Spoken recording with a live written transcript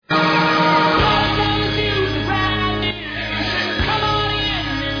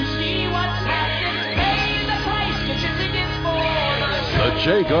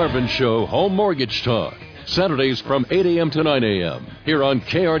Jay Garvens Show Home Mortgage Talk. Saturdays from 8 a.m. to 9 a.m. here on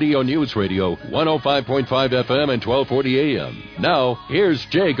KRDO News Radio, 105.5 FM and 1240 a.m. Now, here's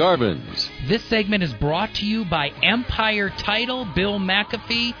Jay Garvens. This segment is brought to you by Empire Title, Bill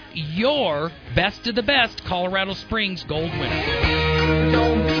McAfee, your best of the best Colorado Springs Gold winner.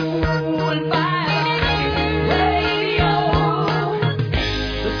 Don't be fooled by radio,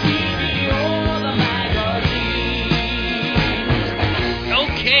 the TV or the magazine.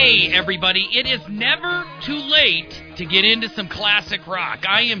 Okay, everybody, it is never too late to get into some classic rock.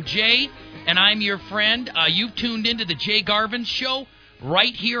 I am Jay, and I'm your friend. You've tuned into the Jay Garvens Show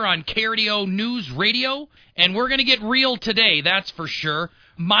right here on KRDO News Radio, and we're going to get real today, that's for sure.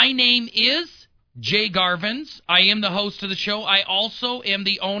 My name is Jay Garvens. I am the host of the show. I also am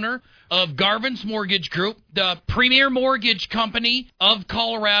the owner of Garvens Mortgage Group, the premier mortgage company of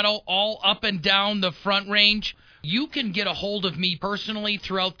Colorado, all up and down the Front Range. You can get a hold of me personally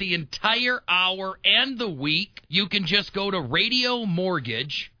throughout the entire hour and the week. You can just go to Radio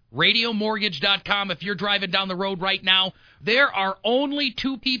Mortgage, radiomortgage.com. If you're driving down the road right now, there are only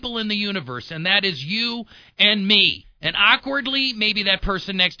two people in the universe, and that is you and me. And awkwardly, maybe that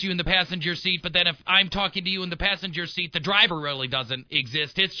person next to you in the passenger seat, but then if I'm talking to you in the passenger seat, the driver really doesn't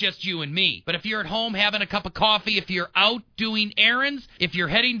exist. It's just you and me. But if you're at home having a cup of coffee, if you're out doing errands, if you're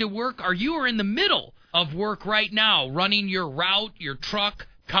heading to work, or you are in the middle of work right now, running your route, your truck,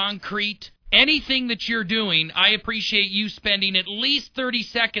 concrete, anything that you're doing, I appreciate you spending at least 30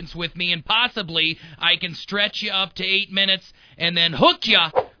 seconds with me, and possibly I can stretch you up to 8 minutes and then hook you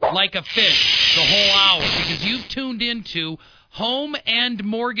like a fish the whole hour, because you've tuned into Home and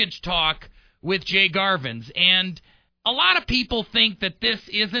Mortgage Talk with Jay Garvens. And a lot of people think that this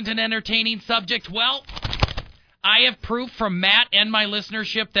isn't an entertaining subject. Well, I have proof from Matt and my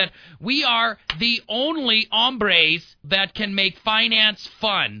listenership that we are the only hombres that can make finance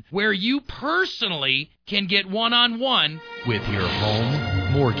fun, where you personally can get one-on-one with your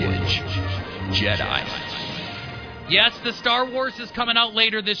home mortgage Jedi. Yes, the Star Wars is coming out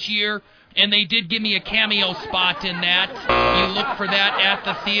later this year, and they did give me a cameo spot in that. You look for that at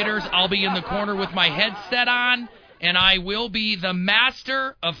the theaters. I'll be in the corner with my headset on, and I will be the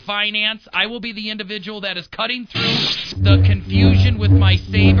master of finance. I will be the individual that is cutting through the confusion with my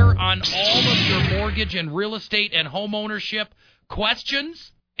saber on all of your mortgage and real estate and homeownership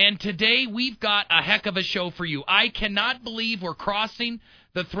questions. And today we've got a heck of a show for you. I cannot believe we're crossing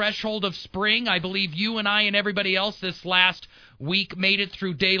the threshold of spring. I believe you and I and everybody else this last week made it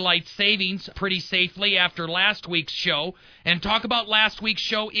through daylight savings pretty safely after last week's show. And talk about last week's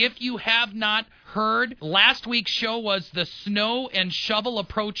show. If you have not heard, last week's show was the snow and shovel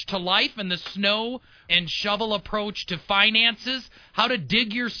approach to life and the snow and shovel approach to finances, how to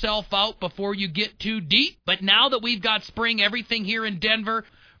dig yourself out before you get too deep. But now that we've got spring, everything here in Denver,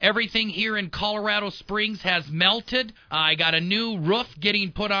 everything here in Colorado Springs has melted. I got a new roof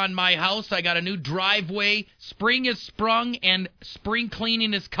getting put on my house. I got a new driveway. Spring is sprung and spring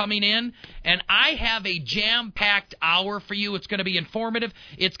cleaning is coming in. And I have a jam-packed hour for you. It's going to be informative.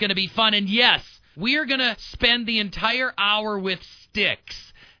 It's going to be fun. And yes, we are going to spend the entire hour with sticks.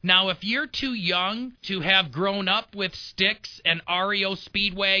 Now, if you're too young to have grown up with Styx and REO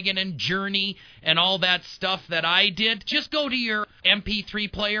Speedwagon and Journey and all that stuff that I did, just go to your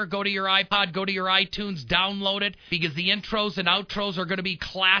MP3 player, go to your iPod, go to your iTunes, download it, because the intros and outros are going to be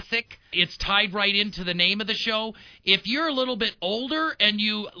classic. It's tied right into the name of the show. If you're a little bit older and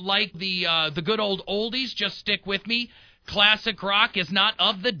you like the good old oldies, just stick with me. Classic rock is not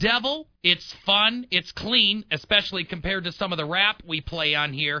of the devil. It's fun. It's clean, especially compared to some of the rap we play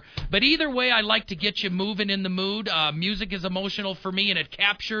on here. But either way, I like to get you moving in the mood. Music is emotional for me, and it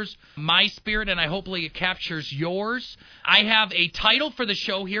captures my spirit, and hopefully it captures yours. I have a title for the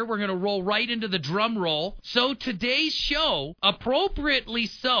show here. We're going to roll right into the drum roll. So today's show, appropriately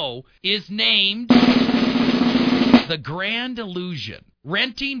so, is named The Grand Illusion.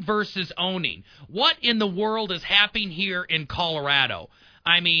 Renting versus owning. What in the world is happening here in Colorado?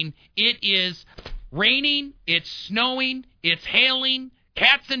 I mean, it is raining, it's snowing, it's hailing,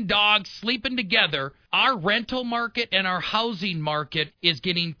 cats and dogs sleeping together. Our rental market and our housing market is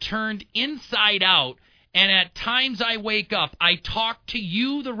getting turned inside out. And at times I wake up, I talk to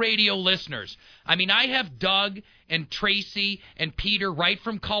you, the radio listeners. I mean, I have Doug and Tracy and Peter right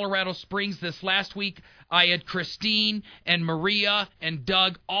from Colorado Springs. This last week, I had Christine and Maria and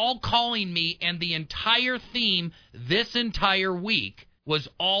Doug all calling me, and the entire theme this entire week was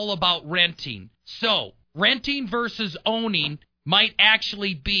all about renting. So, renting versus owning might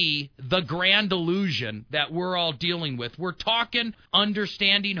actually be the grand illusion that we're all dealing with. We're talking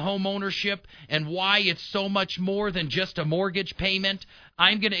understanding homeownership and why it's so much more than just a mortgage payment.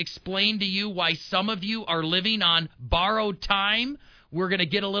 I'm going to explain to you why some of you are living on borrowed time. We're going to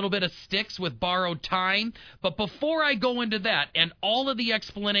get a little bit of sticks with borrowed time. But before I go into that and all of the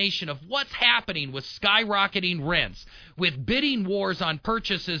explanation of what's happening with skyrocketing rents, with bidding wars on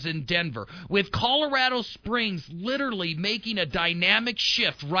purchases in Denver, with Colorado Springs literally making a dynamic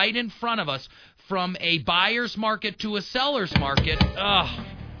shift right in front of us from a buyer's market to a seller's market,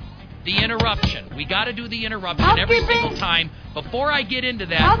 the interruption. We got to do the interruption every single time. Before I get into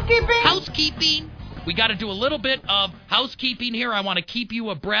that, housekeeping. We got to do a little bit of housekeeping here. I want to keep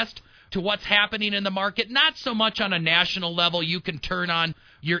you abreast to what's happening in the market. Not so much on a national level. You can turn on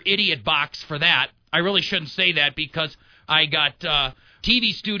your idiot box for that. I really shouldn't say that because I got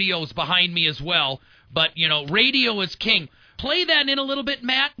TV studios behind me as well. But, you know, radio is king. Play that in a little bit,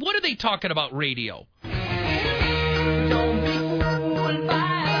 Matt. What are they talking about radio?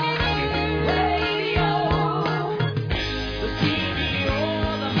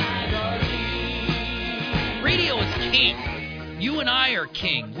 You and I are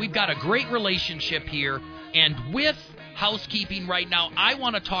king. We've got a great relationship here. And with housekeeping right now, I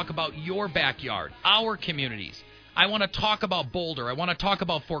want to talk about your backyard, our communities. I want to talk about Boulder. I want to talk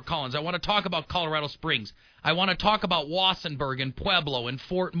about Fort Collins. I want to talk about Colorado Springs. I want to talk about Wassenberg and Pueblo and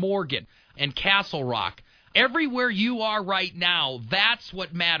Fort Morgan and Castle Rock. Everywhere you are right now, that's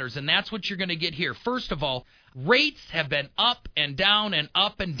what matters, and that's what you're going to get here. First of all, rates have been up and down and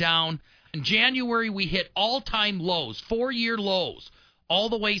up and down. In January, we hit all-time lows, 4-year lows, all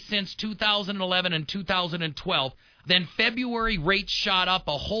the way since 2011 and 2012. Then February, rates shot up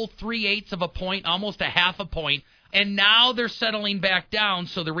a whole 3/8 of a point, almost a half a point, and now they're settling back down.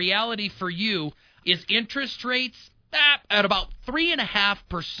 So the reality for you is interest rates at about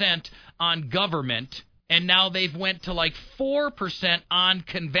 3.5% on government, and now they've went to like 4% on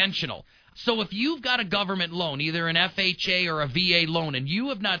conventional. So if you've got a government loan, either an FHA or a VA loan, and you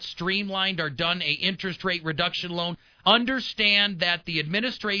have not streamlined or done a interest rate reduction loan, understand that the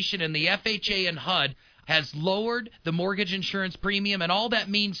administration and the FHA and HUD has lowered the mortgage insurance premium, and all that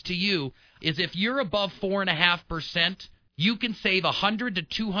means to you is if you're above 4.5%, you can save $100 to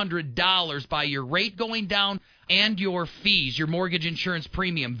 $200 by your rate going down and your fees, your mortgage insurance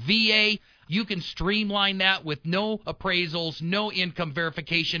premium. VA, you can streamline that with no appraisals, no income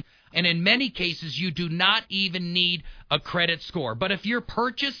verification, and in many cases, you do not even need a credit score. But if you're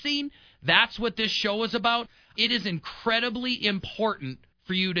purchasing, that's what this show is about. It is incredibly important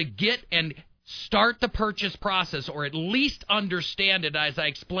for you to get and start the purchase process, or at least understand it. As I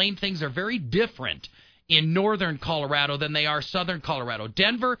explained, things are very different in northern Colorado than they are southern Colorado.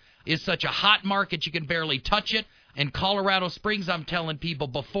 Denver is such a hot market you can barely touch it. And Colorado Springs, I'm telling people,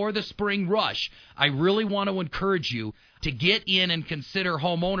 before the spring rush, I really want to encourage you to get in and consider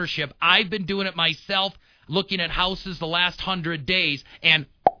home ownership. I've been doing it myself, looking at houses the last 100 days, and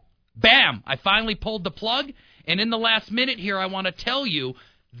bam, I finally pulled the plug. And in the last minute here, I want to tell you,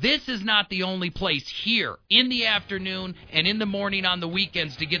 this is not the only place here in the afternoon and in the morning on the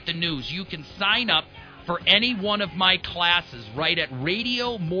weekends to get the news. You can sign up for any one of my classes right at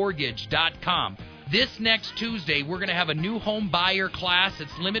radiomortgage.com. This next Tuesday, we're going to have a new home buyer class.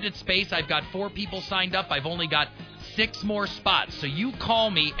 It's limited space. I've got 4 people signed up. I've only got 6 more spots. So you call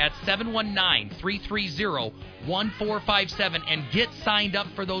me at 719-330-1457 and get signed up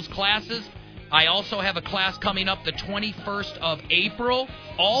for those classes. I also have a class coming up the 21st of April.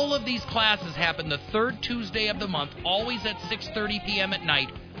 All of these classes happen the 3rd Tuesday of the month, always at 6:30 p.m. at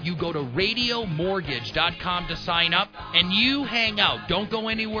night. You go to radiomortgage.com to sign up, and you hang out. Don't go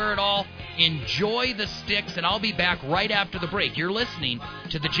anywhere at all. Enjoy the sticks, and I'll be back right after the break. You're listening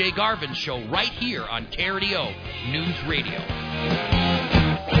to The Jay Garvens Show right here on KRDO News Radio.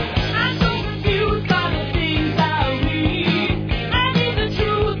 I'm so confused by the things I read. I need the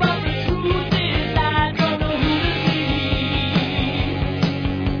truth, but the truth is I don't know who to believe.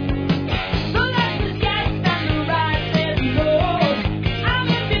 The left is yes and the right says no. I'm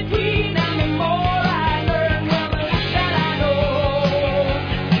in between, and the more I learn, well, the less that I know.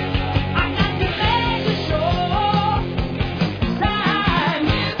 I got to make the show. I'm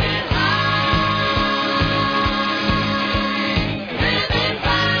living high, living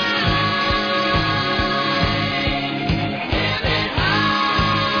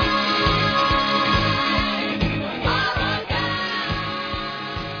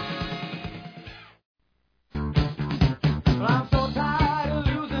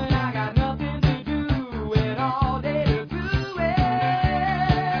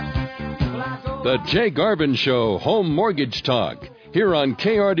The Jay Garvin Show Home Mortgage Talk, here on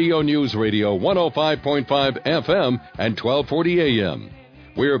KRDO News Radio 105.5 FM and 1240 AM.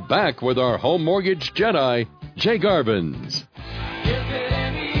 We're back with our home mortgage Jedi, Jay Garvins.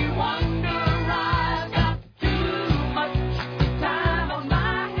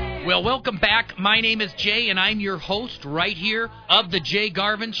 Well, welcome back. My name is Jay, and I'm your host right here of the Jay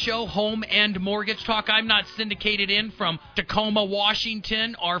Garvin Show, Home and Mortgage Talk. I'm not syndicated in from Tacoma,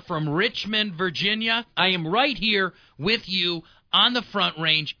 Washington, or from Richmond, Virginia. I am right here with you on the Front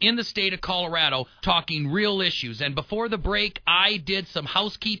Range in the state of Colorado, talking real issues. And before the break, I did some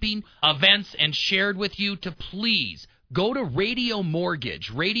housekeeping events and shared with you to please go to Radio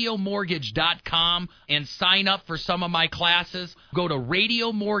Mortgage, radiomortgage.com, and sign up for some of my classes. Go to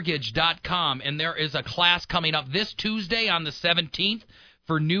radiomortgage.com, and there is a class coming up this Tuesday on the 17th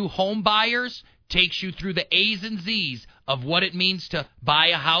for new home buyers. Takes you through the A's and Z's of what it means to buy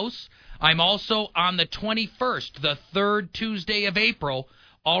a house. I'm also on the 21st, the third Tuesday of April,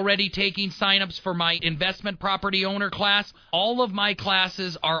 already taking signups for my investment property owner class. All of my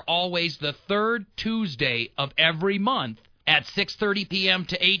classes are always the third Tuesday of every month at 6:30 p.m.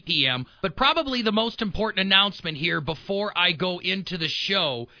 to 8 p.m. But probably the most important announcement here before I go into the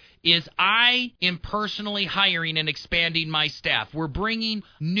show is I am personally hiring and expanding my staff. We're bringing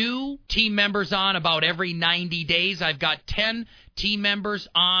new team members on about every 90 days. I've got 10 team members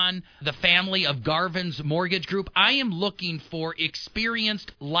on the family of Garvens Mortgage Group. I am looking for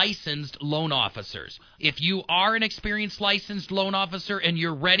experienced, licensed loan officers. If you are an experienced, licensed loan officer and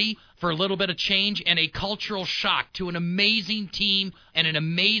you're ready for a little bit of change and a cultural shock to an amazing team and an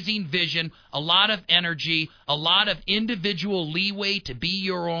amazing vision, a lot of energy, a lot of individual leeway to be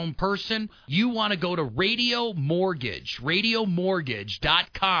your own person, you want to go to Radio Mortgage,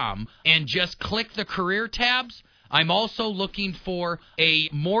 radiomortgage.com, and just click the career tabs. I'm also looking for a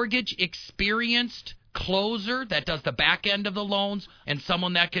mortgage experienced closer that does the back end of the loans and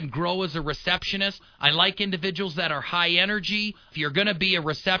someone that can grow as a receptionist. I like individuals that are high energy. If you're going to be a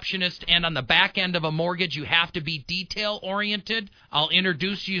receptionist and on the back end of a mortgage, you have to be detail oriented. I'll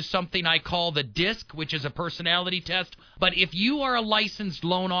introduce you to something I call the DISC, which is a personality test. But if you are a licensed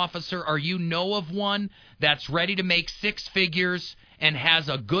loan officer or you know of one that's ready to make six figures and has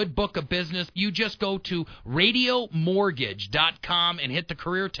a good book of business, you just go to radiomortgage.com and hit the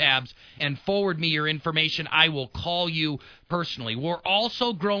career tabs and forward me your information. I will call you personally. We're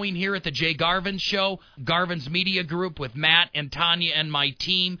also growing here at the Jay Garvin Show, Garvens Media Group with Matt and Tanya and my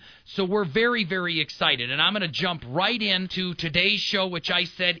team. So we're very, very excited. And I'm going to jump right into today's show, which I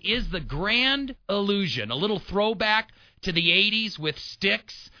said is the Grand Illusion, a little throwback to the 80s with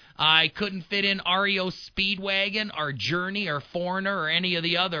Styx. I couldn't fit in REO Speedwagon or Journey or Foreigner or any of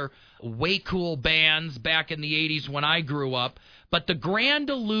the other way cool bands back in the 80s when I grew up. But the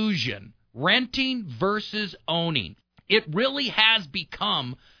Grand Illusion, renting versus owning, it really has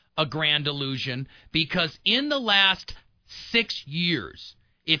become a grand illusion because in the last 6 years,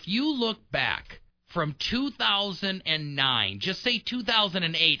 if you look back from 2009, just say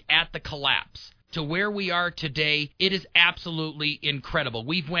 2008 at the collapse, to where we are today, it is absolutely incredible.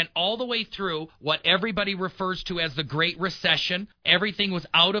 We've went all the way through what everybody refers to as the Great Recession. Everything was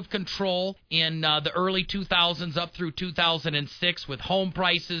out of control in the early 2000s up through 2006 with home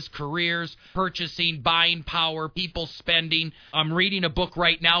prices, careers, purchasing, buying power, people spending. I'm reading a book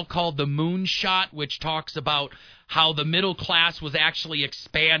right now called The Moonshot, which talks about how the middle class was actually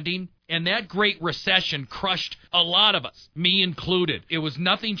expanding. And that Great Recession crushed a lot of us, me included. It was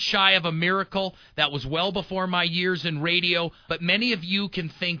nothing shy of a miracle. That was well before my years in radio. But many of you can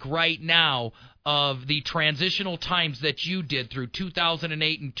think right now of the transitional times that you did through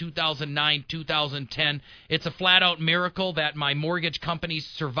 2008 and 2009, 2010. It's a flat-out miracle that my mortgage companies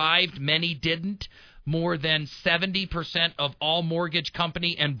survived. Many didn't. More than 70% of all mortgage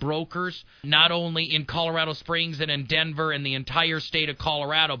company and brokers, not only in Colorado Springs and in Denver and the entire state of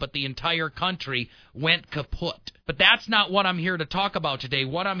Colorado, but the entire country, went kaput. But that's not what I'm here to talk about today.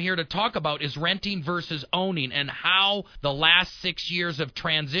 What I'm here to talk about is renting versus owning and how the last 6 years of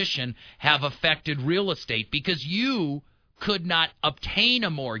transition have affected real estate, because you could not obtain a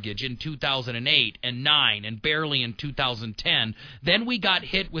mortgage in 2008 and 9 and barely in 2010. Then we got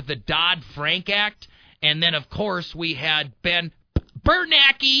hit with the Dodd-Frank Act, and then, of course, we had Ben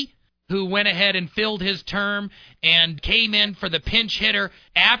Bernanke, who went ahead and filled his term and came in for the pinch hitter.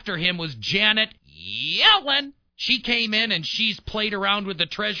 After him was Janet Yellen. She came in and she's played around with the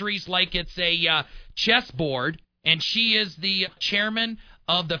treasuries like it's a chessboard. And she is the chairman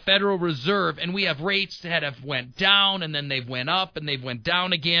of the Federal Reserve, and we have rates that have went down, and then they've went up, and they've went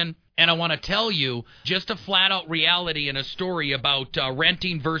down again. And I want to tell you just a flat-out reality and a story about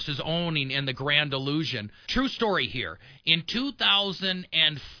renting versus owning and the grand illusion. True story here. In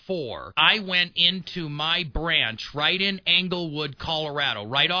 2004, I went into my branch right in Englewood, Colorado,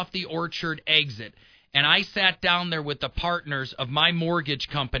 right off the Orchard exit. And I sat down there with the partners of my mortgage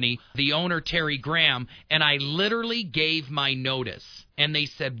company, the owner, Terry Graham, and I literally gave my notice. And they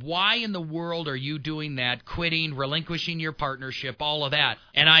said, why in the world are you doing that, quitting, relinquishing your partnership, all of that?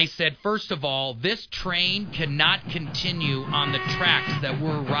 And I said, first of all, this train cannot continue on the tracks that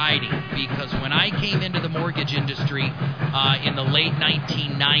we're riding, because when I came into the mortgage industry in the late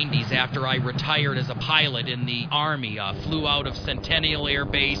 1990s, after I retired as a pilot in the Army, flew out of Centennial Air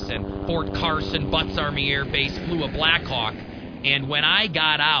Base and Fort Carson, Butts Army Air Base, flew a Black Hawk. And when I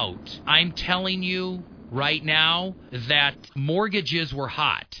got out, I'm telling you, right now that mortgages were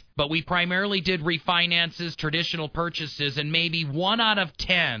hot, but we primarily did refinances, traditional purchases, and maybe 1 out of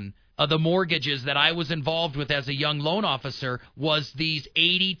 10 of the mortgages that I was involved with as a young loan officer was these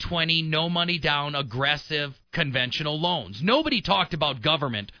 80-20, no money down, aggressive, conventional loans. Nobody talked about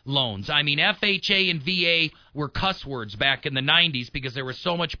government loans. I mean, FHA and VA were cuss words back in the 90s because there was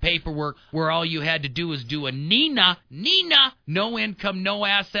so much paperwork where all you had to do was do a NINA, no income, no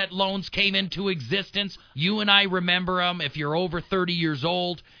asset loans came into existence. You and I remember them if you're over 30 years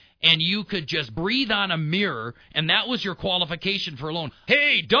old. And you could just breathe on a mirror, and that was your qualification for a loan.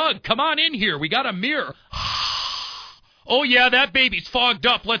 Hey, Doug, come on in here. We got a mirror. Oh, yeah, that baby's fogged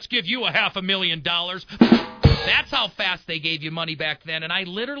up. Let's give you $500,000. That's how fast they gave you money back then. And I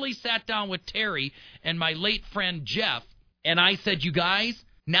literally sat down with Terry and my late friend Jeff, and I said, you guys,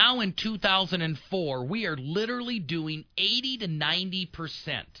 now in 2004, we are literally doing 80 to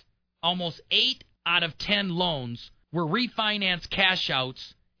 90%. Almost 8 out of 10 loans were refinance cash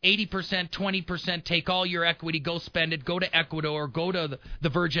outs. 80%, 20%, take all your equity, go spend it, go to Ecuador, go to the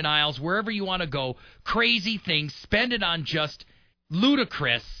Virgin Isles, wherever you want to go. Crazy things, spend it on just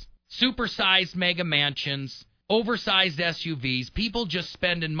ludicrous, supersized mega mansions, oversized SUVs, people just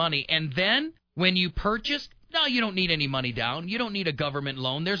spending money. And then when you purchase, no, you don't need any money down. You don't need a government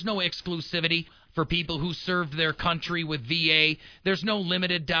loan. There's no exclusivity for people who served their country with VA. There's no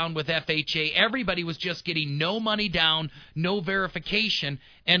limited down with FHA. Everybody was just getting no money down, no verification,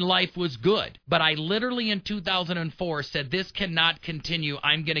 and life was good. But I literally in 2004 said, this cannot continue.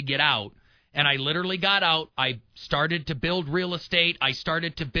 I'm going to get out. And I literally got out. I started to build real estate. I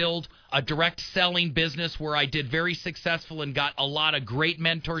started to build a direct selling business where I did very successful and got a lot of great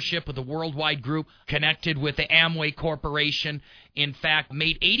mentorship with a worldwide group, connected with the Amway Corporation. In fact,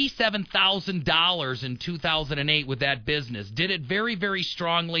 made $87,000 in 2008 with that business. Did it very, very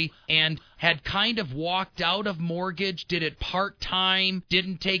strongly and had kind of walked out of mortgage, did it part-time,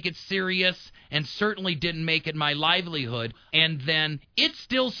 didn't take it serious, and certainly didn't make it my livelihood. And then it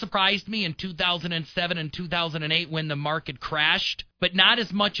still surprised me in 2007 and 2008 when the market crashed, but not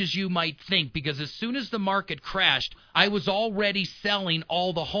as much as you might think, because as soon as the market crashed, I was already selling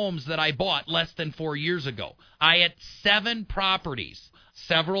all the homes that I bought less than 4 years ago. I had 7 properties.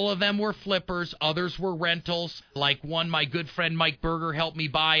 Several of them were flippers, others were rentals, like one my good friend Mike Berger helped me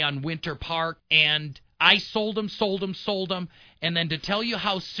buy on Winter Park, and I sold them, and then to tell you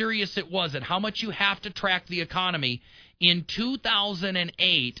how serious it was and how much you have to track the economy, in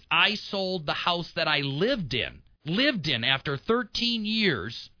 2008, I sold the house that I lived in after 13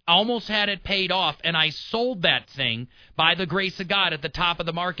 years, almost had it paid off, and I sold that thing by the grace of God at the top of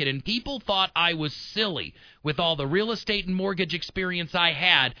the market. And people thought I was silly with all the real estate and mortgage experience I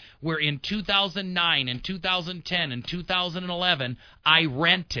had, where in 2009 and 2010 and 2011, I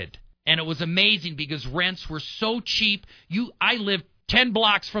rented. And it was amazing because rents were so cheap. I lived 10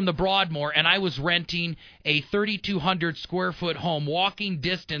 blocks from the Broadmoor, and I was renting a 3,200 square foot home, walking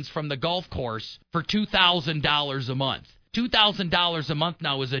distance from the golf course, for $2,000 a month. $2,000 a month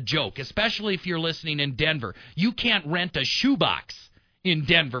now is a joke, especially if you're listening in Denver. You can't rent a shoebox in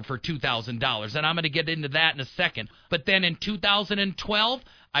Denver for $2,000, and I'm going to get into that in a second. But then in 2012,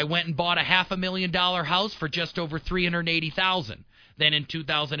 I went and bought a $500,000 house for just over $380,000. Then in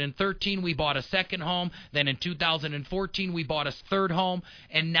 2013, we bought a second home. Then in 2014, we bought a third home.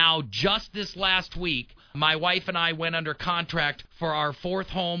 And now just this last week, my wife and I went under contract for our 4th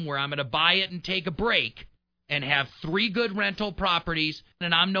home, where I'm going to buy it and take a break and have 3 good rental properties.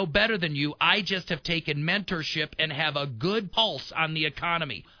 And I'm no better than you. I just have taken mentorship and have a good pulse on the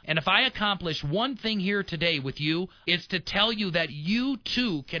economy. And if I accomplish one thing here today with you, it's to tell you that you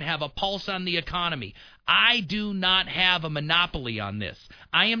too can have a pulse on the economy. I do not have a monopoly on this.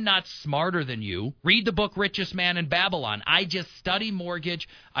 I am not smarter than you. Read the book Richest Man in Babylon. I just study mortgage.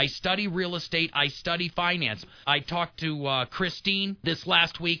 I study real estate. I study finance. I talked to Christine this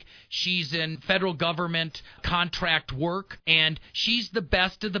last week. She's in federal government contract work, and she's the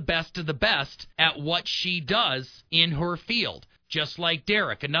best of the best of the best at what she does in her field. Just like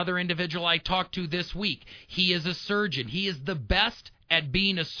Derek, another individual I talked to this week. He is a surgeon. He is the best at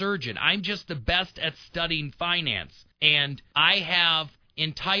being a surgeon. I'm just the best at studying finance. And I have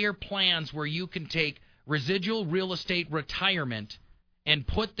entire plans where you can take residual real estate retirement and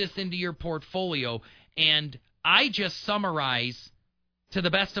put this into your portfolio. And I just summarize, to the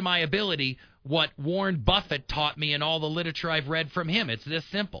best of my ability, what Warren Buffett taught me in all the literature I've read from him. It's this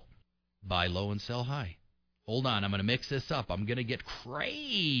simple. Buy low and sell high. Hold on, I'm going to mix this up. I'm going to get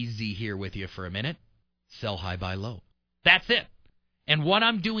crazy here with you for a minute. Sell high, buy low. That's it. And what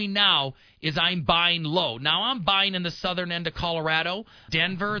I'm doing now is I'm buying low. Now I'm buying in the southern end of Colorado.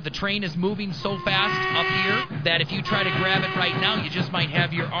 Denver, the train is moving so fast up here that if you try to grab it right now, you just might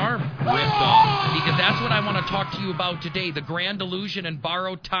have your arm ripped off. Because that's what I want to talk to you about today, the grand illusion and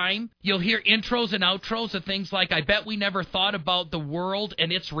borrowed time. You'll hear intros and outros of things like, I bet we never thought about the world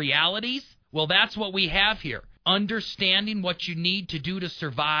and its realities. Well, that's what we have here. Understanding what you need to do to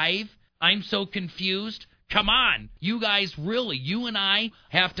survive. I'm so confused. Come on. You guys, really, you and I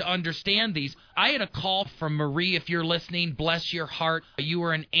have to understand these. I had a call from Marie, if you're listening. Bless your heart. You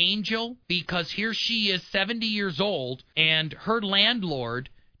are an angel, because here she is, 70 years old, and her landlord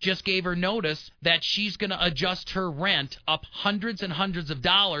just gave her notice that she's going to adjust her rent up hundreds and hundreds of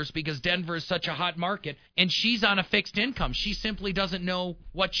dollars because Denver is such a hot market, and she's on a fixed income. She simply doesn't know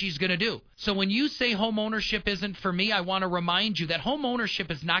what she's going to do. So when you say home ownership isn't for me, I want to remind you that home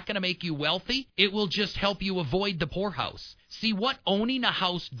ownership is not going to make you wealthy. It will just help you avoid the poorhouse. See, what owning a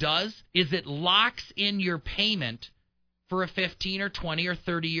house does is it locks in your payment for a 15 or 20 or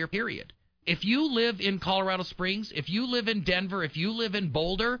 30-year period. If you live in Colorado Springs, if you live in Denver, if you live in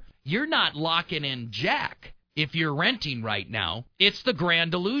Boulder, you're not locking in jack. If you're renting right now, it's the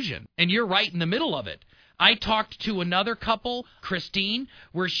grand illusion, and you're right in the middle of it. I talked to another couple, Christine,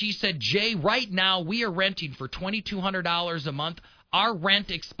 where she said, Jay, right now we are renting for $2,200 a month. Our rent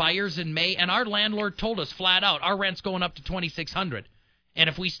expires in May, and our landlord told us flat out, our rent's going up to $2,600. And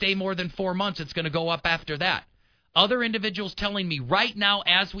if we stay more than 4 months, it's going to go up after that. Other individuals telling me right now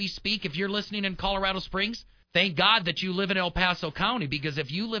as we speak, if you're listening in Colorado Springs, thank God that you live in El Paso County, because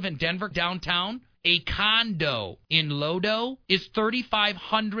if you live in Denver downtown, a condo in Lodo is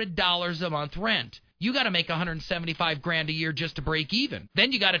 $3,500 a month rent. You got to make $175,000 a year just to break even.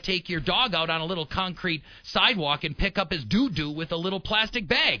 Then you got to take your dog out on a little concrete sidewalk and pick up his doo-doo with a little plastic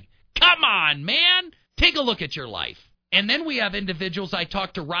bag. Come on, man. Take a look at your life. And then we have individuals. I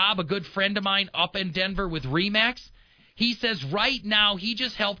talked to Rob, a good friend of mine up in Denver with RE/MAX. He says right now he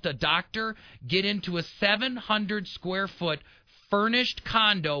just helped a doctor get into a 700-square-foot furnished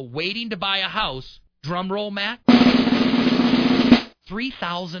condo waiting to buy a house. Drum roll, Matt.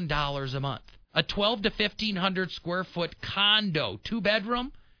 $3,000 a month. A 12 to 1,500-square-foot condo,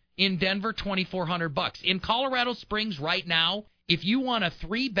 2-bedroom in Denver, $2,400. In Colorado Springs right now, if you want a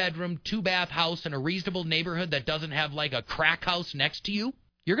 3-bedroom, 2-bath house in a reasonable neighborhood that doesn't have like a crack house next to you,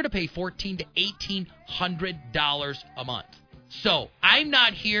 you're going to pay $1,400 to $1,800 a month. So I'm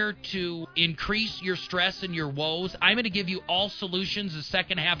not here to increase your stress and your woes. I'm going to give you all solutions the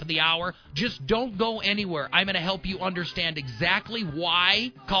second half of the hour. Just don't go anywhere. I'm going to help you understand exactly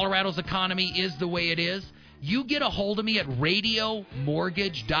why Colorado's economy is the way it is. You get a hold of me at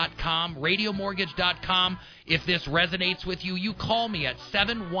radiomortgage.com, radiomortgage.com. If this resonates with you, you call me at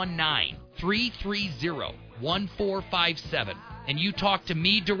 719-330-1457. And you talk to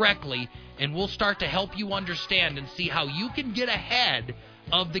me directly, and we'll start to help you understand and see how you can get ahead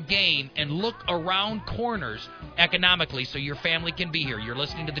of the game and look around corners economically so your family can be here. You're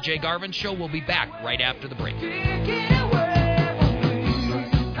listening to The Jay Garvens Show. We'll be back right after the break.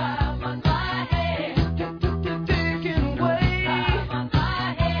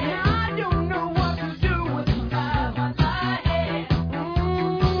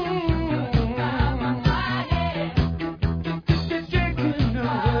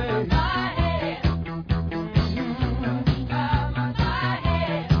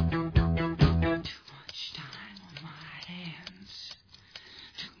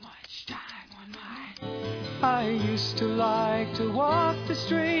 I used to like to walk the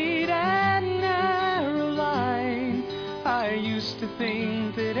straight and narrow line. I used to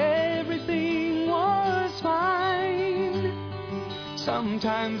think that everything was fine.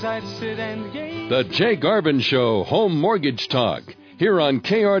 Sometimes I'd sit and gaze. The Jay Garvens Show, Home Mortgage Talk. here on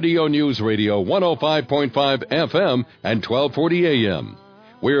KRDO News Radio 105.5 FM and 1240 AM.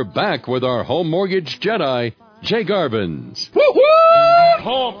 We're back with our home mortgage Jedi, Jay Garvens. Woo-hoo!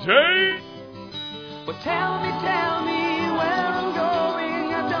 Hump day! Well, tell me where I'm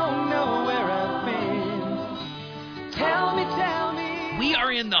going. I don't know where I've been. Tell me. We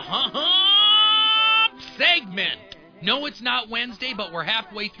are in the hump segment. No, it's not Wednesday, but we're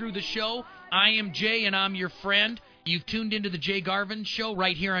halfway through the show. I am Jay, and I'm your friend. You've tuned into the Jay Garvin Show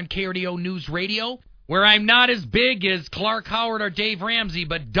right here on KRDO News Radio, where I'm not as big as Clark Howard or Dave Ramsey,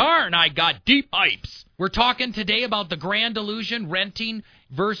 but darn, I got deep pipes. We're talking today about the grand illusion, renting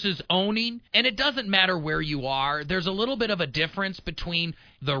versus owning, and it doesn't matter where you are. There's a little bit of a difference between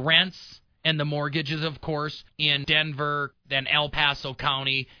the rents and the mortgages, of course, in Denver than El Paso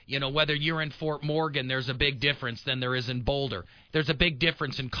County. You know, whether you're in Fort Morgan, there's a big difference than there is in Boulder. There's a big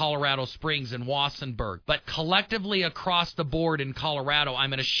difference in Colorado Springs and Wassenberg. But collectively across the board in Colorado,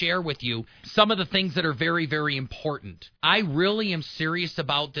 I'm going to share with you some of the things that are very, very important. I really am serious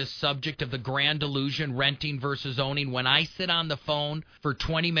about this subject of the grand illusion, renting versus owning. When I sit on the phone for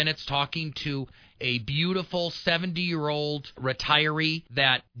 20 minutes talking to a beautiful 70-year-old retiree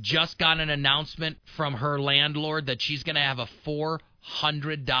that just got an announcement from her landlord that she's going to have a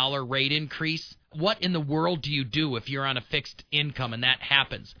 $400 rate increase. What in the world do you do if you're on a fixed income and that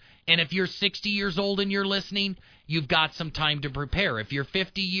happens? And if you're 60 years old and you're listening, you've got some time to prepare. If you're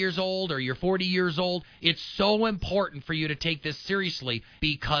 50 years old or you're 40 years old, it's so important for you to take this seriously,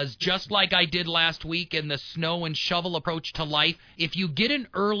 because just like I did last week in the snow and shovel approach to life, if you get an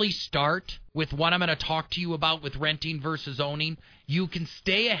early start with what I'm going to talk to you about with renting versus owning, you can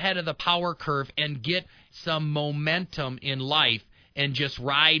stay ahead of the power curve and get some momentum in life and just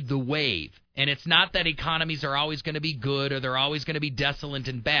ride the wave. And it's not that economies are always going to be good or they're always going to be desolate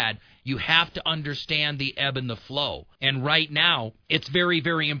and bad. You have to understand the ebb and the flow. And right now, it's very,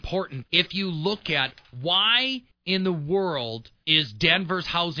 very important. If you look at why in the world is Denver's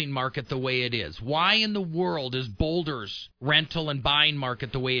housing market the way it is? Why in the world is Boulder's rental and buying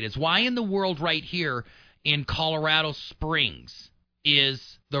market the way it is? Why in the world right here in Colorado Springs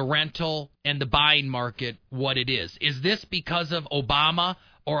is the rental and the buying market what it is? Is this because of Obama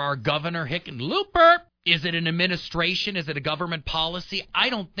or our Governor Hickenlooper? Is it an administration? Is it a government policy? I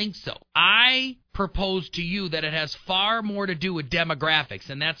don't think so. I propose to you that it has far more to do with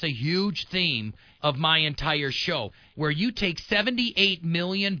demographics, and that's a huge theme of my entire show, where you take 78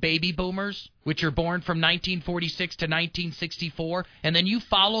 million baby boomers, which are born from 1946 to 1964, and then you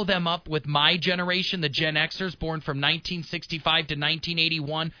follow them up with my generation, the Gen Xers, born from 1965 to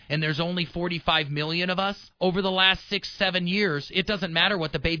 1981, and there's only 45 million of us. Over the last 6-7 years, it doesn't matter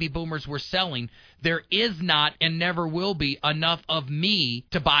what the baby boomers were selling. There is not and never will be enough of me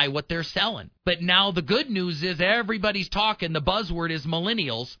to buy what they're selling. But now the good news is everybody's talking. The buzzword is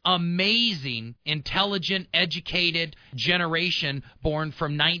millennials. Amazing, intelligent, educated generation born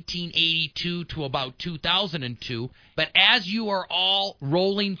from 1982 to about 2002. But as you are all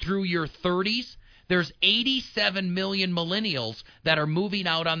rolling through your 30s, there's 87 million millennials that are moving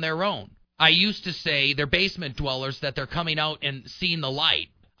out on their own. I used to say they're basement dwellers, that they're coming out and seeing the light.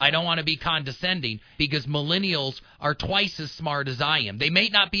 I don't want to be condescending, because millennials are twice as smart as I am. They may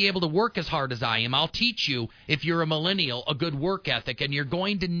not be able to work as hard as I am. I'll teach you, if you're a millennial, a good work ethic, and you're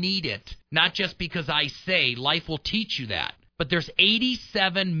going to need it. Not just because I say, life will teach you that. But there's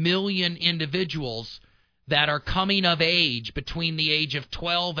 87 million individuals that are coming of age between the age of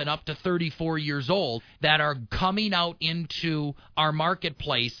 12 and up to 34 years old that are coming out into our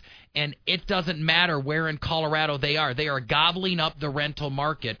marketplace, and it doesn't matter where in Colorado they are. They are gobbling up the rental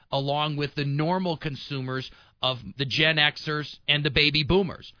market along with the normal consumers of the Gen Xers and the baby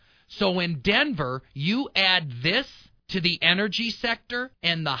boomers. So in Denver, you add this to the energy sector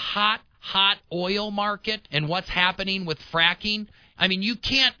and the hot oil market and what's happening with fracking. I mean, you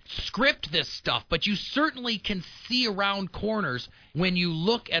can't script this stuff, but you certainly can see around corners when you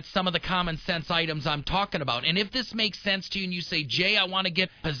look at some of the common sense items I'm talking about. And if this makes sense to you and you say, Jay, I want to get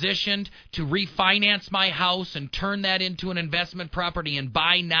positioned to refinance my house and turn that into an investment property and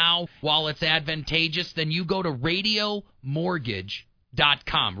buy now while it's advantageous, then you go to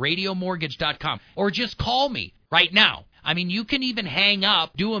radiomortgage.com, or just call me right now. I mean, you can even hang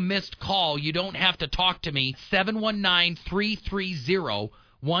up, do a missed call. You don't have to talk to me.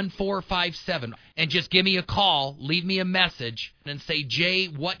 719-330-1457. And just give me a call, leave me a message, and say, Jay,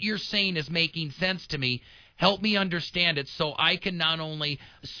 what you're saying is making sense to me. Help me understand it so I can not only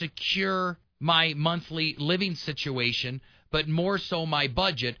secure my monthly living situation, but more so my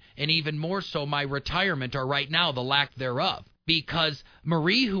budget, and even more so my retirement, or right now the lack thereof. because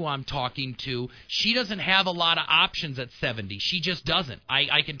Marie, who I'm talking to, she doesn't have a lot of options at 70. She just doesn't.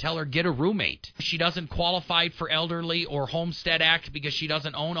 I can tell her, get a roommate. She doesn't qualify for Elderly or Homestead Act because she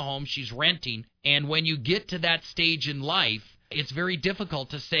doesn't own a home. She's renting. And when you get to that stage in life, it's very difficult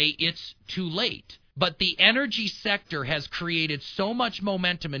to say it's too late. But the energy sector has created so much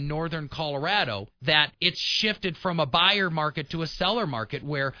momentum in northern Colorado that it's shifted from a buyer market to a seller market,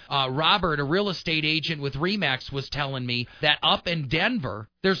 where Robert, a real estate agent with RE/MAX, was telling me that up in Denver,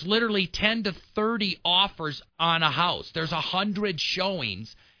 there's literally 10 to 30 offers on a house. There's 100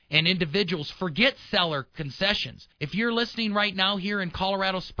 showings, and individuals forget seller concessions. If you're listening right now here in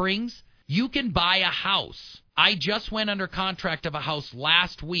Colorado Springs, you can buy a house. I just went under contract of a house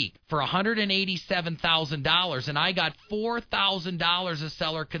last week for $187,000, and I got $4,000 of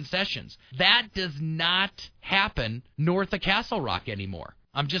seller concessions. That does not happen north of Castle Rock anymore.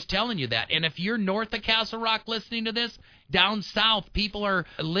 I'm just telling you that. And if you're north of Castle Rock listening to this, down south, people are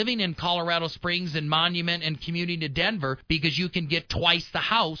living in Colorado Springs and Monument and commuting to Denver because you can get twice the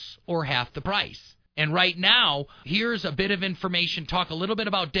house or half the price. And right now, here's a bit of information. Talk a little bit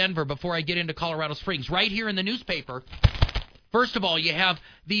about Denver before I get into Colorado Springs. Right here in the newspaper, first of all, you have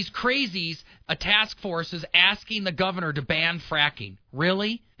these crazies, a task force is asking the governor to ban fracking.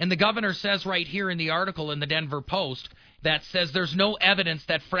 Really? And the governor says right here in the article in the Denver Post that says there's no evidence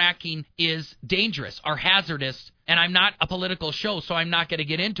that fracking is dangerous or hazardous. And I'm not a political show, so I'm not going to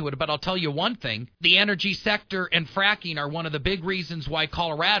get into it, but I'll tell you one thing. The energy sector and fracking are one of the big reasons why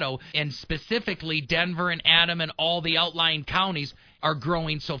Colorado, and specifically Denver and Adam and all the outlying counties, are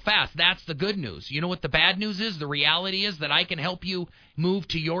growing so fast. That's the good news. You know what the bad news is? The reality is that I can help you move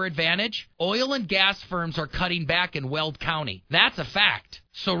to your advantage. Oil and gas firms are cutting back in Weld County. That's a fact.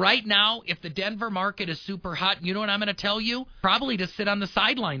 So right now, if the Denver market is super hot, you know what I'm going to tell you? Probably to sit on the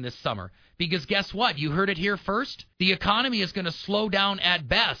sideline this summer. Because guess what? You heard it here first. The economy is going to slow down at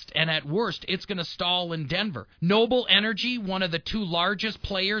best, and at worst, it's going to stall in Denver. Noble Energy, one of the two largest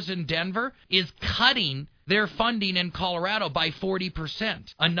players in Denver, is cutting their funding in Colorado by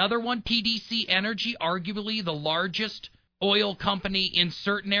 40%. Another one, PDC Energy, arguably the largest oil company in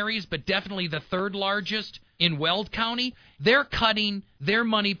certain areas, but definitely the third largest in Weld County, they're cutting their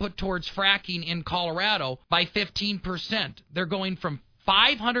money put towards fracking in Colorado by 15%. They're going from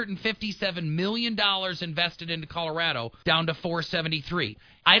 $557 million invested into Colorado down to $473.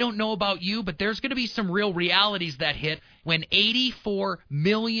 I don't know about you, but there's going to be some real realities that hit when $84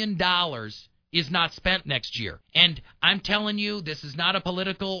 million is not spent next year. And I'm telling you, this is not a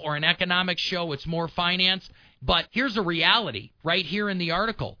political or an economic show. It's more finance. But here's a reality right here in the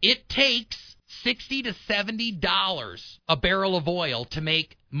article. It takes $60 to $70 a barrel of oil to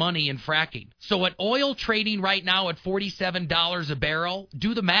make money in fracking. So at oil trading right now at $47 a barrel,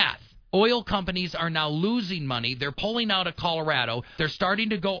 do the math. Oil companies are now losing money. They're pulling out of Colorado. They're starting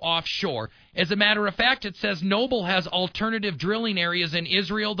to go offshore. As a matter of fact, it says Noble has alternative drilling areas in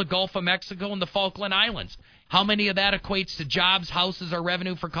Israel, the Gulf of Mexico, and the Falkland Islands. How many of that equates to jobs, houses, or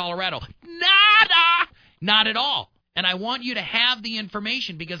revenue for Colorado? Nada! Not at all. And I want you to have the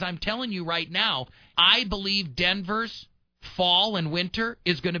information because I'm telling you right now, I believe Denver's fall and winter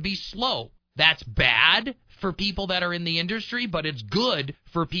is going to be slow. That's bad for people that are in the industry, but it's good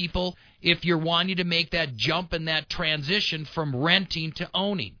for people if you're wanting to make that jump and that transition from renting to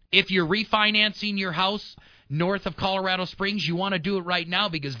owning. If you're refinancing your house north of Colorado Springs, you want to do it right now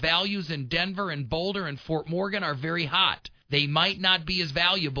because values in Denver and Boulder and Fort Morgan are very hot. They might not be as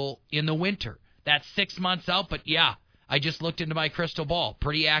valuable in the winter. That's 6 months out, but yeah, I just looked into my crystal ball.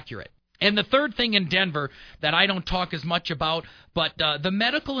 Pretty accurate. And the third thing in Denver that I don't talk as much about, but the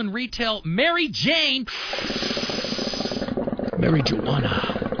medical and retail, Mary Joanna,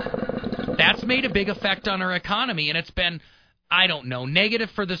 that's made a big effect on our economy, and it's been, I don't know, negative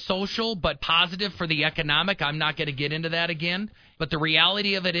for the social, but positive for the economic. I'm not going to get into that again. But the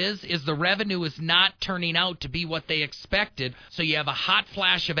reality of it is the revenue is not turning out to be what they expected. So you have a hot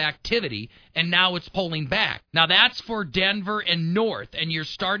flash of activity, and now it's pulling back. Now that's for Denver and north, and you're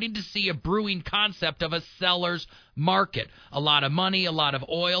starting to see a brewing concept of a seller's market. A lot of money, a lot of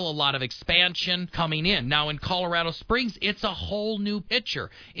oil, a lot of expansion coming in. Now in Colorado Springs, it's a whole new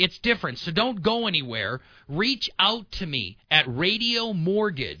picture. It's different. So don't go anywhere. Reach out to me at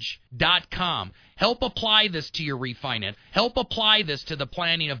radiomortgage.com. Help apply this to your refinance. Help apply this to the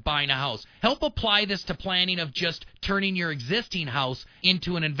planning of buying a house. Help apply this to planning of just turning your existing house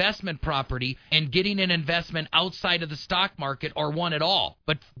into an investment property and getting an investment outside of the stock market or one at all.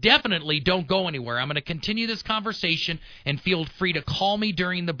 But definitely don't go anywhere. I'm going to continue this conversation, and feel free to call me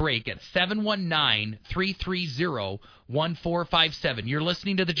during the break at 719-330-1457. You're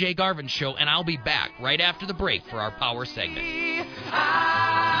listening to The Jay Garvin Show, and I'll be back right after the break for our power segment.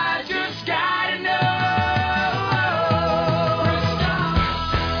 I just gotta know.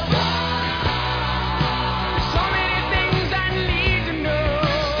 So many things I need to know.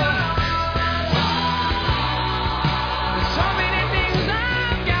 So many things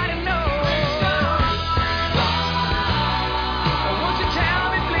I've gotta know. Won't you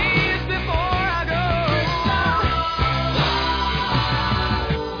tell me please before I go?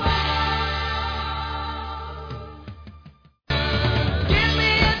 Give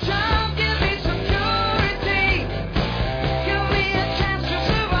me a job, give me security. Give me a chance to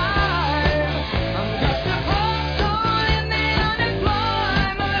survive. I'm just a poor soul in the unemployment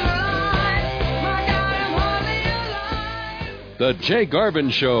line. My God, I'm hardly alive. The Jay Garvin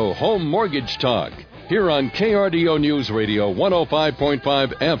Show Home Mortgage Talk, here on KRDO News Radio 105.5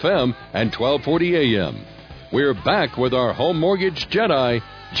 FM and 1240 AM. We're back with our home mortgage Jedi,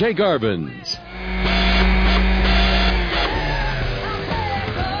 Jay Garvins.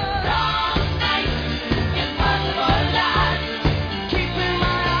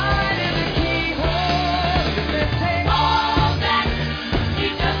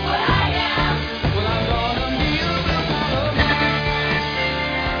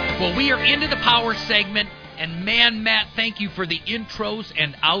 Well, we are into the power segment, and man, Matt, thank you for the intros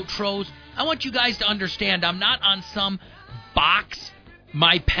and outros. I want you guys to understand I'm not on some box,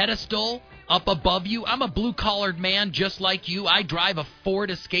 my pedestal up above you. I'm a blue-collared man just like you. I drive a Ford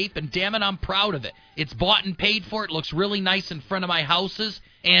Escape, and damn it, I'm proud of it. It's bought and paid for. It looks really nice in front of my houses.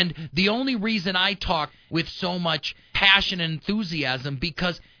 And the only reason I talk with so much passion and enthusiasm,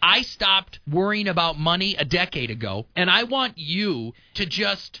 because I stopped worrying about money a decade ago, and I want you to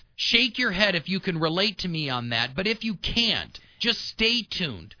just shake your head if you can relate to me on that. But if you can't, just stay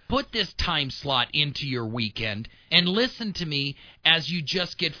tuned. Put this time slot into your weekend and listen to me as you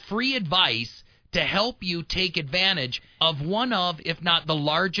just get free advice to help you take advantage of one of, if not the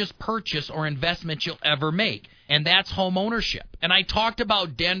largest purchase or investment you'll ever make, and that's home ownership. And I talked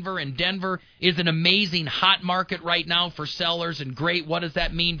about Denver, and Denver is an amazing hot market right now for sellers, and great. What does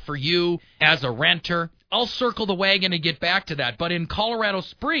that mean for you as a renter? I'll circle the wagon and get back to that. But in Colorado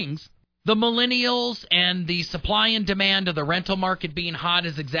Springs, the millennials and the supply and demand of the rental market being hot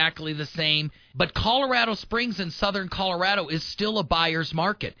is exactly the same. But Colorado Springs in southern Colorado is still a buyer's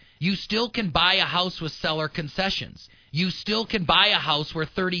market. You still can buy a house with seller concessions. You still can buy a house where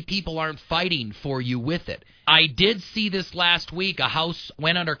 30 people aren't fighting for you with it. I did see this last week. A house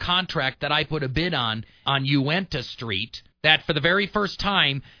went under contract that I put a bid on Uinta Street, that for the very first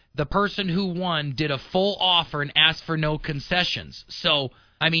time, the person who won did a full offer and asked for no concessions. So,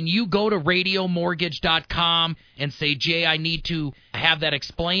 I mean, you go to radiomortgage.com and say, Jay, I need to have that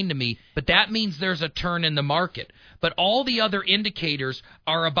explained to me. But that means there's a turn in the market. But all the other indicators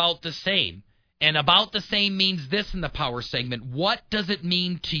are about the same. And about the same means this in the power segment. What does it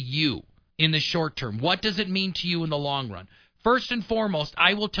mean to you in the short term? What does it mean to you in the long run? First and foremost,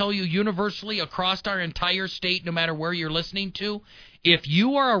 I will tell you universally across our entire state, no matter where you're listening to, if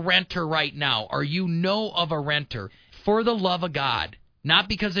you are a renter right now, or you know of a renter, for the love of God, not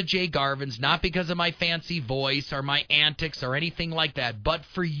because of Jay Garvin's, not because of my fancy voice or my antics or anything like that, but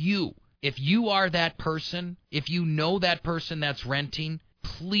for you, if you are that person, if you know that person that's renting,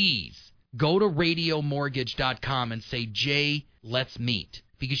 please go to radiomortgage.com and say, Jay, let's meet.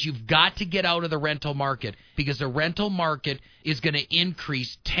 Because you've got to get out of the rental market, because the rental market is going to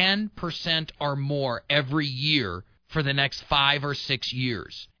increase 10% or more every year for the next 5 or 6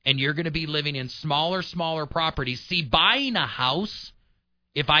 years. And you're going to be living in smaller properties. See, buying a house,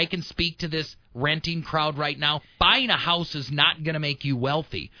 if I can speak to this renting crowd right now, buying a house is not going to make you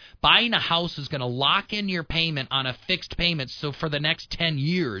wealthy. Buying a house is going to lock in your payment on a fixed payment, so for the next 10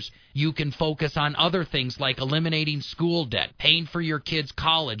 years, you can focus on other things like eliminating school debt, paying for your kids'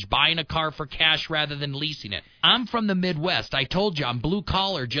 college, buying a car for cash rather than leasing it. I'm from the Midwest. I told you I'm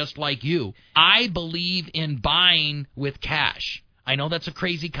blue-collar just like you. I believe in buying with cash. I know that's a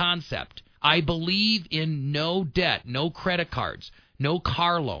crazy concept. I believe in no debt, no credit cards, no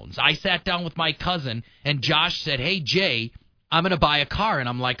car loans. I sat down with my cousin, and Josh said, hey, Jay, I'm going to buy a car. And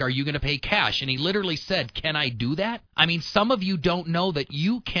I'm like, are you going to pay cash? And he literally said, can I do that? I mean, some of you don't know that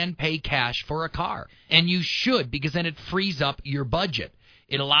you can pay cash for a car. And you should, because then it frees up your budget.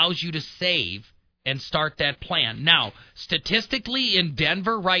 It allows you to save and start that plan. Now, statistically in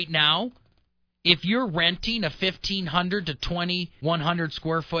Denver right now, if you're renting a 1,500 to 2,100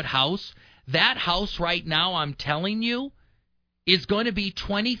 square foot house, that house right now, I'm telling you, is going to be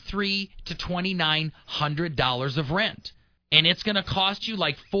 $2,300 to $2,900 of rent. And it's going to cost you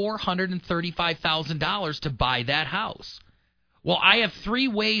like $435,000 to buy that house. Well, I have 3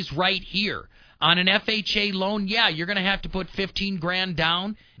 ways right here. On an FHA loan, yeah, you're going to have to put $15,000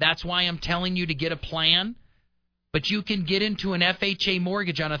 down. That's why I'm telling you to get a plan. But you can get into an FHA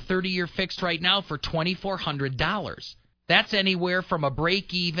mortgage on a 30-year fixed right now for $2,400. That's anywhere from a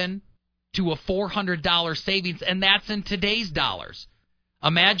break-even to a $400 savings, and that's in today's dollars.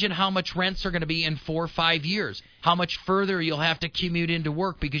 Imagine how much rents are going to be in 4 or 5 years, how much further you'll have to commute into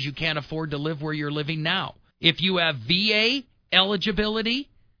work because you can't afford to live where you're living now. If you have VA eligibility,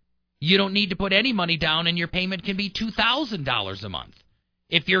 you don't need to put any money down, and your payment can be $2,000 a month.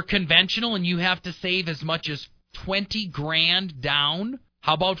 If you're conventional and you have to save as much as $20,000 down,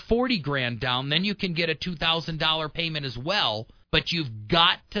 how about $40,000 down? Then you can get a $2,000 payment as well, but you've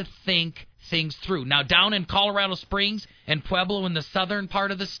got to think things through. Now, down in Colorado Springs and Pueblo in the southern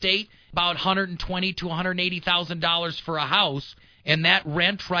part of the state, about $120,000 to $180,000 for a house, and that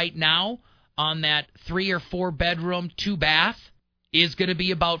rent right now on that 3 or 4 bedroom, 2 bath is going to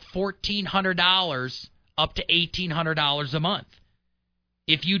be about $1,400 up to $1,800 a month.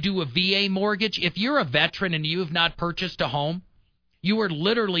 If you do a VA mortgage, if you're a veteran and you have not purchased a home, you are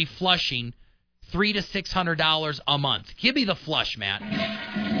literally flushing $300 to $600 a month. Give me the flush, Matt.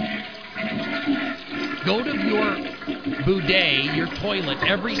 Go to your bidet, your toilet,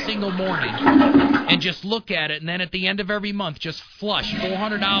 every single morning and just look at it, and then at the end of every month, just flush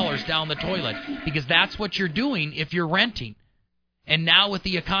 $400 down the toilet, because that's what you're doing if you're renting. And now with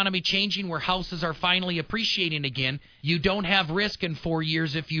the economy changing where houses are finally appreciating again, you don't have risk in 4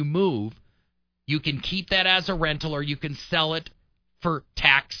 years if you move. You can keep that as a rental, or you can sell it for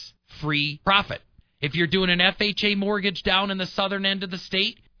tax-free profit. If you're doing an FHA mortgage down in the southern end of the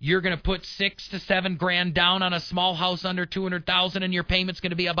state, you're going to put $6,000 to $7,000 down on a small house under $200,000, and your payment's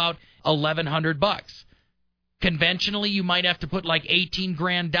going to be about $1,100. Conventionally, you might have to put like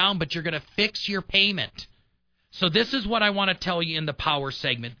 $18,000 down, but you're going to fix your payment. So this is what I want to tell you in the power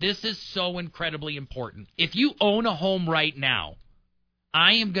segment. This is so incredibly important. If you own a home right now,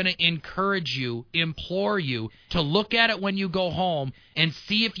 I am going to encourage you, implore you, to look at it when you go home and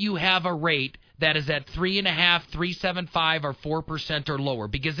see if you have a rate that is at 3.5%, 3.75%, or 4% or lower.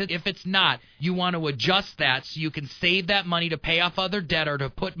 Because if it's not, you want to adjust that so you can save that money to pay off other debt or to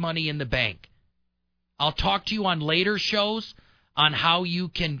put money in the bank. I'll talk to you on later shows on how you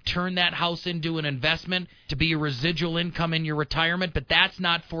can turn that house into an investment to be a residual income in your retirement, but that's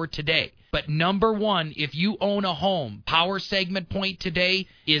not for today. But number one, if you own a home, power segment point today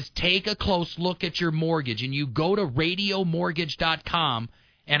is take a close look at your mortgage, and you go to radiomortgage.com,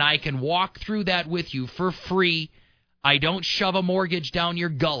 and I can walk through that with you for free. I don't shove a mortgage down your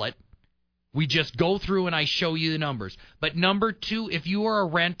gullet. We just go through and I show you the numbers. But number two, if you are a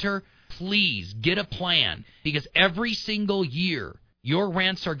renter, please get a plan, because every single year your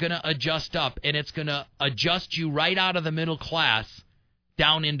rents are going to adjust up, and it's going to adjust you right out of the middle class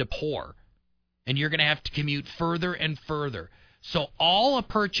down into poor. And you're going to have to commute further and further. So all a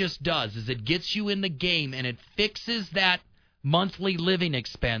purchase does is it gets you in the game, and it fixes that monthly living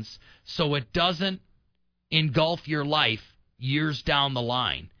expense so it doesn't engulf your life years down the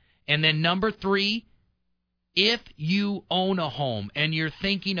line. And then number three, if you own a home and you're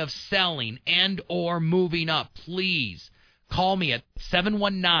thinking of selling and or moving up, please call me at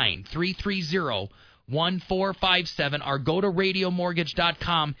 719-330-1457 or go to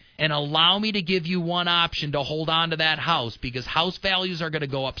radiomortgage.com and allow me to give you one option to hold on to that house, because house values are going to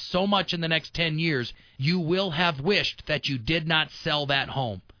go up so much in the next 10 years, you will have wished that you did not sell that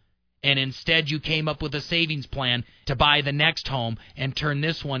home. And instead you came up with a savings plan to buy the next home and turn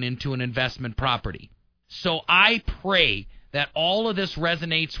this one into an investment property. So I pray that all of this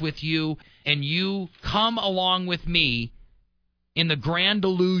resonates with you, and you come along with me in the grand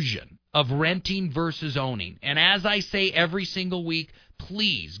illusion of renting versus owning. And as I say every single week,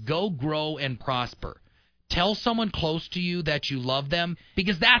 please go grow and prosper. Tell someone close to you that you love them,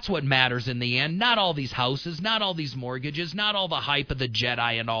 because that's what matters in the end. Not all these houses, not all these mortgages, not all the hype of the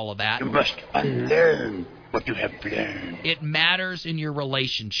Jedi and all of that. You must unlearn what you have learned. It matters in your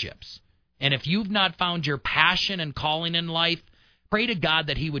relationships. And if you've not found your passion and calling in life, pray to God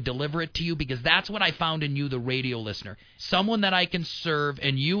that he would deliver it to you, because that's what I found in you, the radio listener. Someone that I can serve,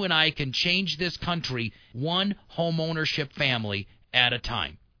 and you and I can change this country one homeownership family at a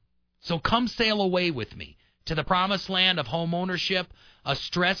time. So come sail away with me. to the promised land of homeownership, a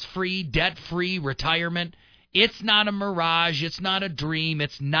stress-free, debt-free retirement. It's not a mirage. It's not a dream.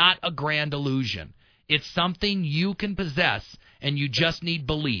 It's not a grand illusion. It's something you can possess, and you just need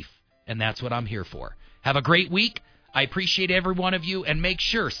belief, and that's what I'm here for. Have a great week. I appreciate every one of you, and make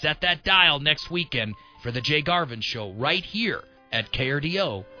sure, set that dial next weekend for the Jay Garvin Show right here at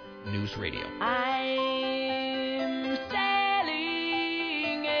KRDO News Radio. I'm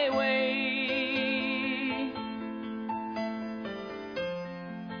sailing away,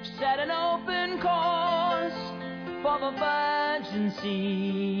 set an open course for the virgin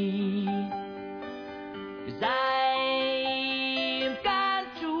sea, 'cause I've got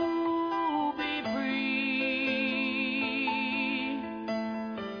to be free,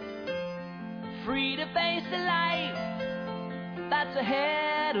 free to face the life that's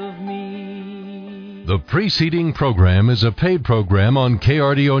ahead of me. The preceding program is a paid program on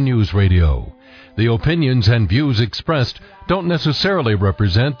KRDO News Radio. The opinions and views expressed don't necessarily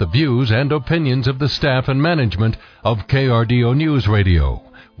represent the views and opinions of the staff and management of KRDO News Radio,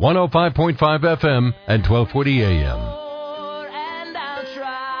 105.5 FM and 1240 AM. And I'll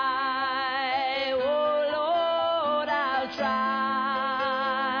try, oh Lord, I'll try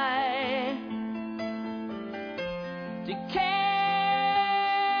to carry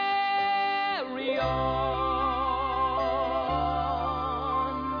on.